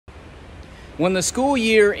When the school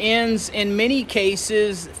year ends, in many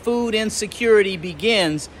cases, food insecurity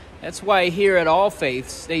begins. That's why here at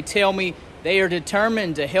Allfaiths, they tell me they are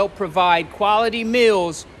determined to help provide quality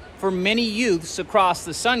meals for many youths across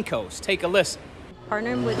the Suncoast. Take a listen.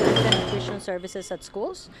 Partnering with infant nutrition services at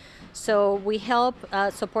schools. So we help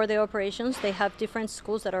support the operations. They have different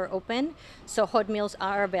schools that are open, so hot meals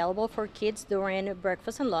are available for kids during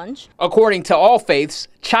breakfast and lunch. According to Allfaiths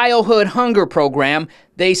Childhood Hunger Program,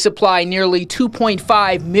 they supply nearly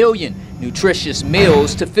 2.5 million nutritious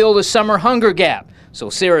meals to fill the summer hunger gap. So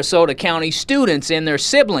Sarasota County students and their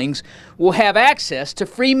siblings will have access to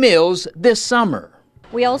free meals this summer.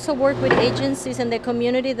 We also work with agencies in the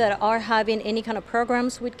community that are having any kind of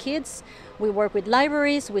programs with kids. We work with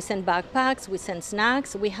libraries, we send backpacks, we send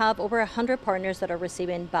snacks. We have over 100 partners that are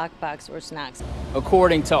receiving backpacks or snacks.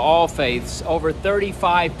 According to Allfaiths, over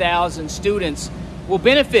 35,000 students will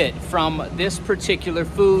benefit from this particular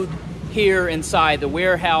food here inside the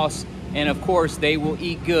warehouse, and of course they will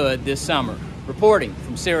eat good this summer. Reporting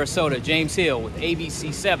from Sarasota, James Hill with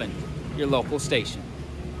ABC 7, your local station.